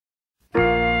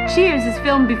Cheers is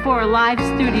filmed before a live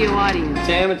studio audience.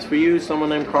 Sam, it's for you, someone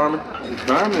named Carmen.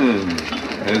 Carmen?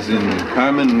 As in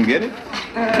Carmen get it?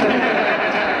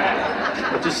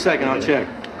 Just a second, I'll check.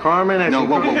 Carmen, as No, in...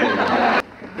 whoa.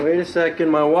 Wait a second,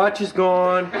 my watch is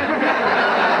gone. All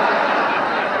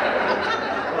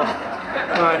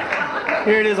right,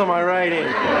 here it is on my right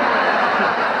hand.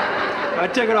 I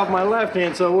took it off my left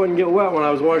hand so it wouldn't get wet when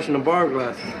I was washing the bar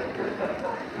glasses.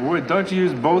 Boy, don't you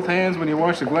use both hands when you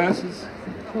wash the glasses?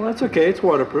 Well, that's okay. It's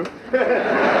waterproof. Beer,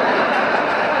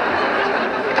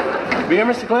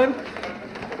 Mr. Clinton?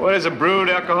 What is a brewed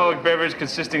alcoholic beverage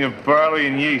consisting of barley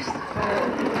and yeast?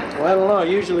 Well, I don't know.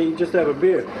 Usually you just have a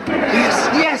beer.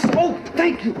 Yes. Oh,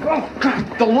 thank you. Oh, God,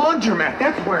 the laundromat.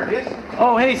 That's where it is.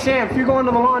 Oh, hey, Sam, if you're going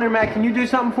to the laundromat, can you do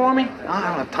something for me? I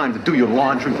don't have time to do your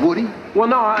laundry, Woody. Well,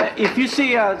 no, if you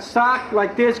see a sock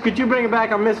like this, could you bring it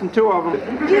back? I'm missing 2 of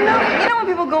them. You know when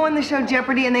people go on the show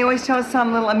Jeopardy and they always tell us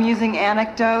some little amusing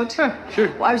anecdote? Sure.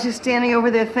 Well, I was just standing over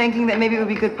there thinking that maybe it would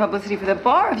be good publicity for the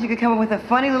bar if you could come up with a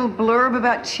funny little blurb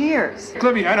about Cheers.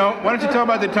 Clippy, I know. Why don't you tell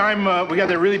about the time we got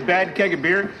that really bad keg of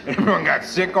beer and everyone got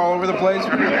sick all over the place?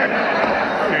 Oh,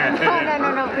 no.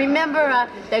 Remember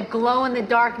the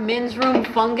glow-in-the-dark men's room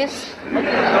fungus? Now,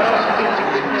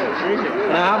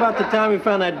 how about the time we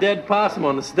found that dead possum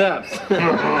on the steps?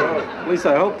 At least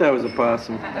I hope that was a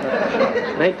possum.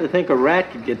 I'd hate to think a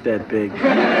rat could get that big.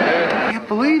 I can't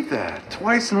believe that.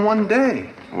 Twice in one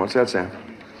day. What's that, Sam?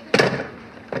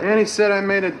 Annie said I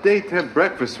made a date to have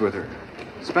breakfast with her.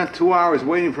 Spent 2 hours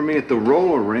waiting for me at the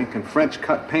roller rink in French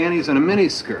cut panties and a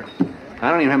miniskirt.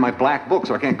 I don't even have my black book,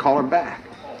 so I can't call her back.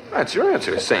 That's your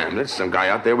answer, Sam. There's some guy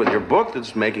out there with your book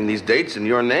that's making these dates in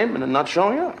your name and then not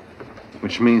showing up.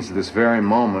 Which means at this very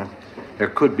moment, there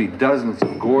could be dozens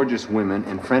of gorgeous women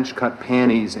in French cut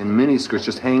panties and miniskirts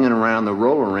just hanging around the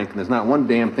roller rink, and there's not one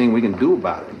damn thing we can do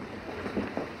about it.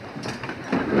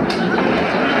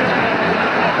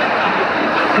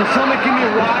 Can someone give me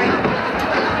a ride?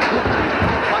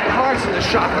 My heart's in the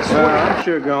shop, I swear. Well, I'm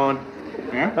sure going.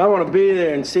 Yeah? I want to be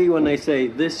there and see when they say,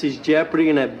 "This is Jeopardy,"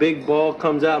 and that big ball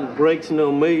comes out and breaks into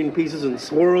a million pieces and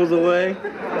swirls away.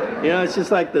 You know, it's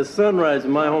just like the sunrise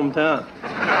in my hometown.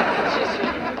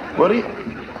 Buddy,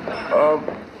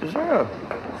 is there a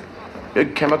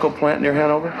big chemical plant near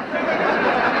Hanover?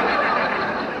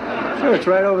 Sure, it's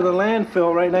right over the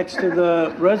landfill right next to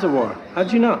the reservoir.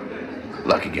 How'd you know?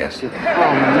 Lucky guess. Oh,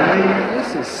 man,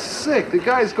 this is sick. The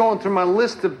guy's going through my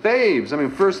list of babes. I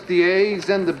mean, first the A's,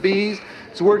 then the B's.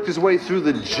 He's worked his way through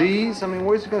the G's. I mean,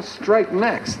 where's he going to strike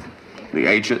next? The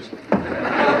H's?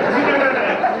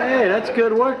 Hey, that's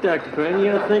good work, Dr. Crane.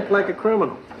 You think like a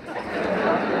criminal.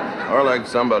 Or like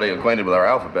somebody acquainted with our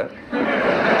alphabet.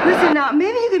 Listen now,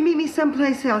 maybe you could meet me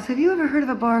someplace else. Have you ever heard of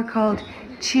a bar called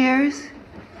Cheers?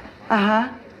 Uh-huh.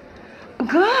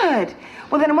 Good.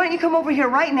 Well, then why don't you come over here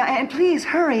right now, and please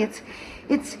hurry.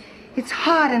 It's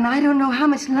hot, and I don't know how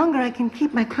much longer I can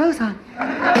keep my clothes on.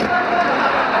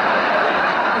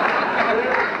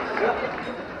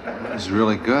 That was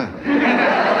really good.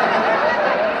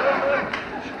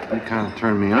 You kind of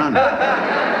turned me on.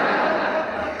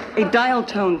 A dial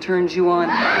tone turns you on.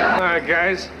 All right,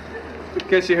 guys.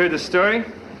 Guess you heard the story.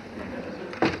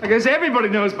 I guess everybody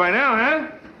knows by now, huh?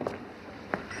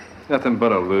 Nothing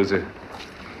but a loser.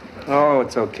 Oh,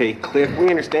 it's okay, Cliff. We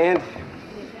understand.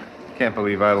 Can't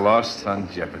believe I lost on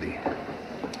Jeopardy.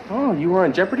 Oh, you were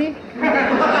on Jeopardy?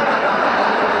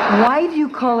 Why do you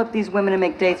call up these women and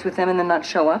make dates with them and then not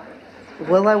show up?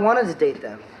 Well, I wanted to date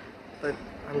them, but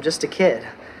I'm just a kid.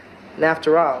 And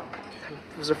after all,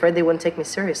 I was afraid they wouldn't take me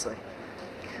seriously.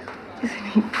 Isn't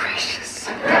he precious?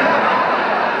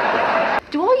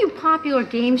 Do all you popular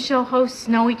game show hosts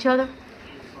know each other?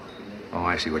 Oh,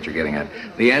 I see what you're getting at.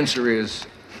 The answer is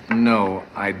no,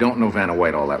 I don't know Vanna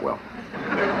White all that well.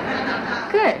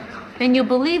 Good. Then you'll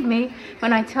believe me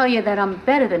when I tell you that I'm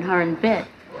better than her in bed.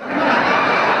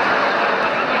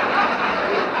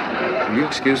 Will you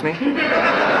excuse me?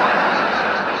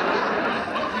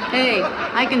 Hey,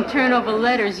 I can turn over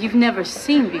letters you've never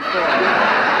seen before.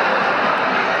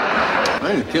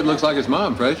 Hey, the kid looks like his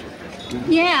mom, Fresh.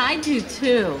 Yeah, I do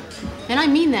too. And I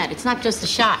mean that. It's not just a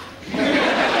shot.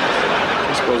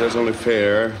 I suppose that's only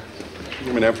fair.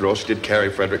 I mean, after all, she did carry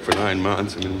Frederick for 9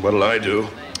 months. I mean, what'll I do?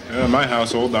 My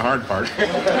household, the hard part.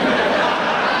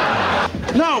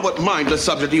 Now, what mindless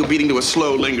subject are you beating to a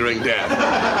slow, lingering death?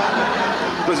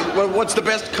 What's the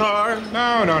best car?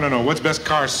 No. What's best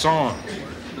car song?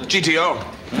 GTO.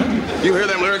 You hear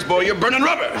them lyrics, boy, you're burning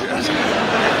rubber.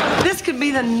 This could be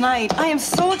the night. I am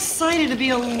so excited to be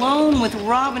alone with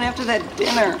Robin after that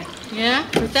dinner. Yeah?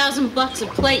 For $1,000 a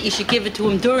plate, you should give it to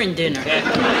him during dinner.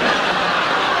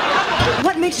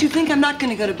 What makes you think I'm not going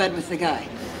to go to bed with the guy?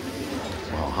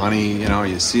 Well, honey, you know,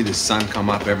 you see the sun come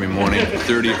up every morning for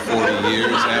 30 or 40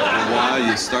 years. After a while,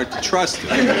 you start to trust it.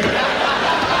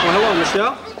 Well, hello,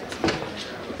 Michelle.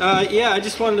 Yeah, I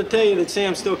just wanted to tell you that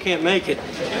Sam still can't make it.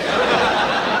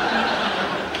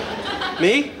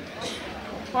 Me?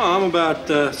 Oh, I'm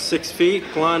about 6 feet,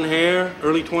 blonde hair,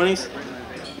 early 20s.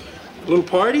 Little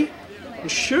party? Well,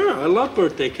 sure, I love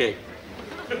birthday cake.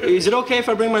 Is it okay if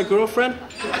I bring my girlfriend?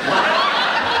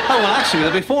 Oh, well, actually,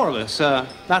 there'll be 4 of us.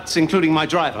 That's including my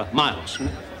driver, Miles.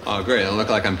 Oh, great. It'll look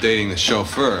like I'm dating the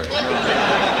chauffeur.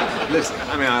 Listen,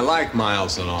 I mean, I like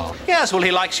Miles and all. Yes, well,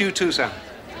 he likes you too, Sam.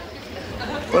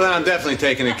 Well, then I'm definitely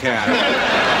taking a cab.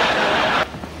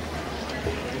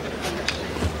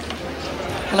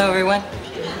 Hello, everyone.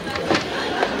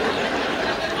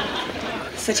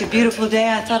 Such a beautiful day,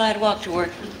 I thought I'd walk to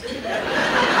work.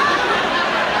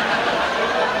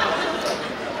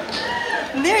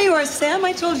 There you are, Sam.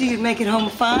 I told you you'd make it home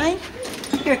fine.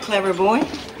 You're a clever boy.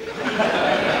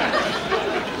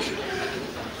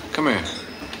 Come here.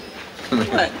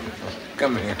 What?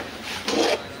 Come here.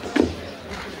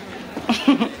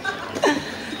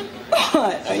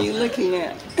 What are you looking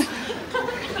at?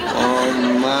 Oh,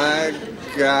 my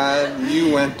God.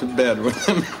 You went to bed with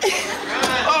him.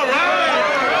 All right!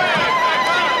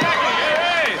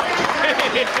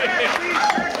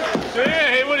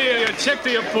 Hey, what do you check to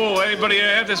your pool? Anybody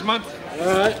have this month? All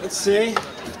right, let's see.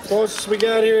 Closest we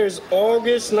got here is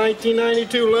August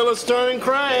 1992. Lilith's turning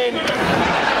crying.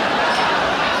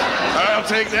 I'll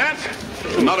take that.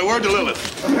 Not a word to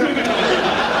Lilith.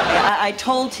 I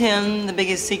told him the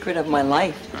biggest secret of my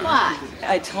life. What?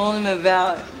 I told him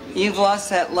about You've Lost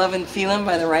That Love and Feeling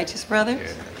by the Righteous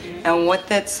Brothers and what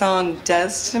that song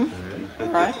does to him.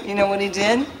 Right? You know what he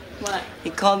did? What? He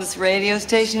called this radio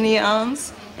station he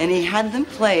owns and he had them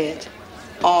play it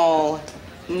all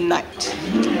night.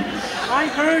 I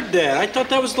heard that. I thought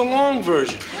that was the long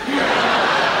version.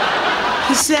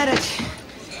 He said it.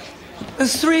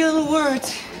 Those 3 little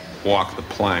words. Walk the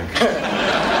plank.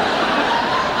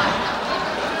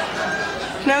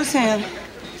 No, Sam.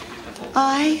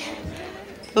 I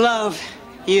love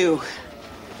you.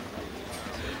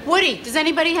 Woody, does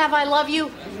anybody have I love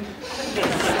you?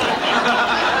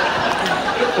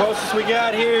 Closest we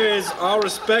got here is I'll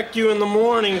respect you in the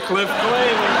morning, Cliff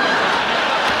Clavin.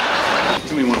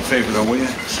 Do me one favor, though, will you?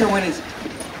 Sure, what is it?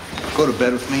 Go to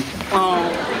bed with me.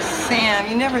 Oh, Sam,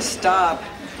 you never stop.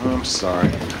 Oh, I'm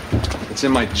sorry. It's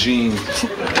in my genes.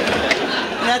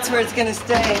 That's where it's gonna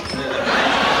stay.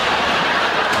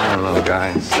 I don't know,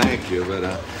 guys. Thank you, but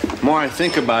the more I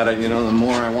think about it, you know, the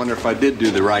more I wonder if I did do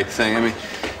the right thing. I mean,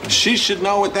 she should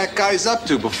know what that guy's up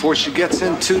to before she gets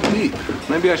in too deep.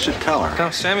 Maybe I should tell her. No,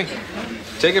 Sammy,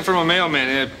 take it from a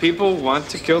mailman. People want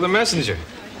to kill the messenger.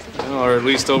 Or at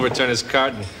least overturn his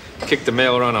cart and kick the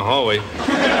mail around the hallway.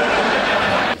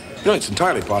 You know, it's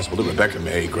entirely possible that Rebecca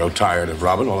may grow tired of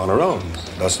Robin all on her own,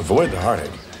 thus avoid the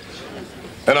heartache.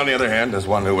 And on the other hand, as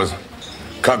one who was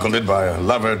cuckolded by a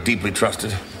lover deeply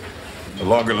trusted, the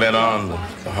longer led on,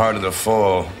 the harder the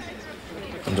fall.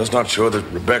 I'm just not sure that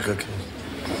Rebecca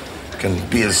can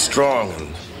be as strong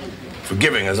and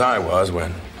forgiving as I was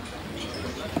when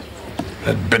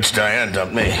that bitch Diane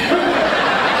dumped me.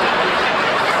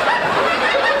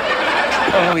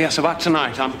 Oh, yes, about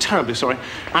tonight. I'm terribly sorry.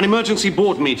 An emergency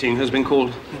board meeting has been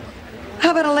called.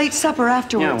 How about a late supper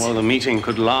afterwards? Yeah, well, the meeting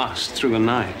could last through the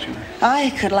night, you know. I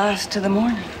could last to the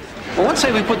morning. Well, let's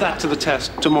say we put that to the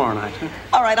test tomorrow night, huh?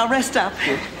 All right, I'll rest up.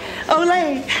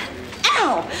 Olay.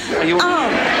 Ow! Are you... Oh,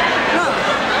 no.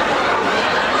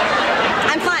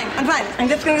 I'm fine. I'm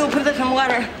just gonna go put this in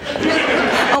water.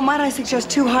 Oh, might I suggest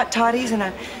 2 hot toddies and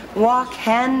a walk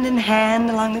hand in hand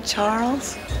along the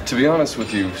Charles? To be honest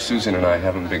with you, Susan and I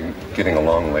haven't been getting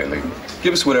along lately.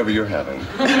 Give us whatever you're having.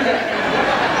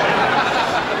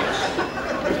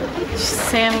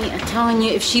 Sammy, I'm telling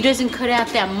you, if she doesn't cut out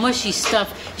that mushy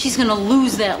stuff, she's gonna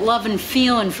lose that love and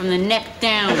feeling from the neck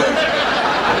down.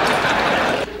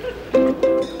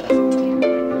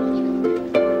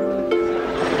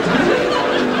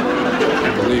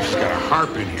 I believe she's got a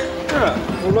harp in here. Yeah,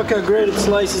 well, look how great it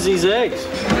slices these eggs.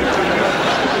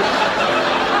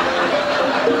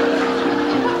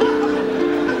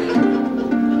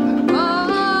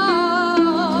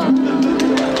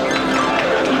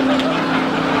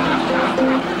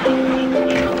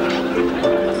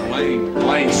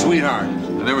 Sweetheart,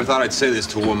 I never thought I'd say this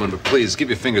to a woman, but please give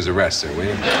your fingers a rest there, will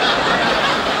you?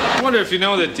 I wonder if you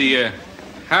know that the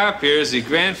harp here is the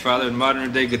grandfather of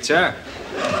modern-day guitar.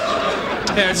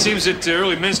 Yeah, it seems that the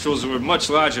early minstrels were much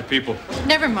larger people.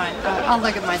 Never mind. I'll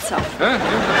look at myself. Huh?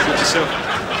 Yeah, suit yourself.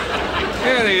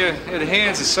 Yeah, they had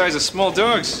hands the size of small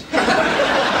dogs.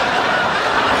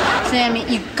 Sammy,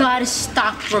 you gotta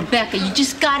stop Rebecca. You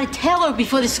just gotta tell her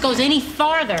before this goes any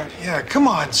farther. Yeah, come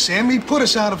on, Sammy. Put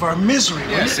us out of our misery.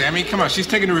 Yeah, Sammy, come on. She's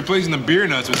taking to replacing the beer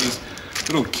nuts with these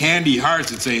little candy hearts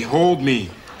that say, "Hold me.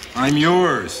 I'm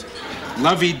yours.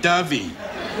 Lovey-dovey."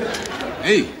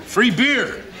 Hey, free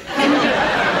beer.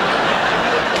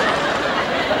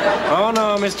 Oh,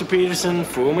 no, Mr. Peterson.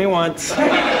 Fool me once.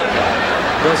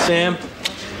 Well, Sam,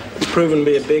 you've proven to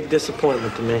be a big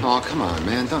disappointment to me. Oh, come on,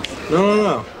 man. Don't.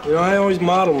 No. You know, I always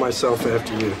model myself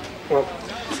after you. Well,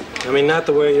 I mean, not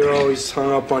the way you're always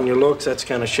hung up on your looks. That's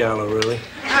kind of shallow, really.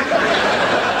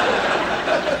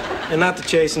 And not the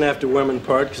chasing after women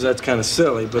part, because that's kind of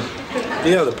silly, but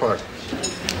the other part.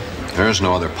 There's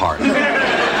no other part.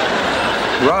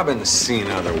 Robin's seen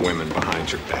other women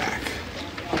behind your back.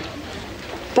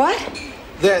 What?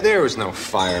 There was no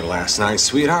fire last night,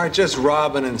 sweetheart. Just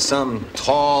Robin and some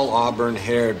tall,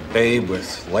 auburn-haired babe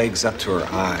with legs up to her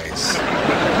eyes.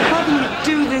 How can you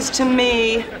do this to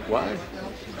me? What?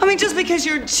 I mean, just because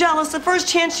you're jealous, the first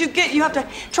chance you get, you have to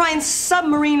try and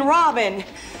submarine Robin.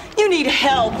 You need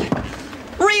help.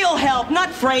 Real help, not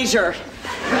Fraser.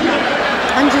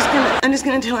 I'm just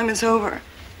gonna tell him it's over.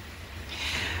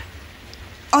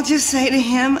 I'll just say to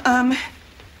him,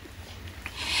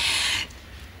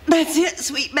 that's it,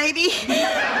 sweet baby.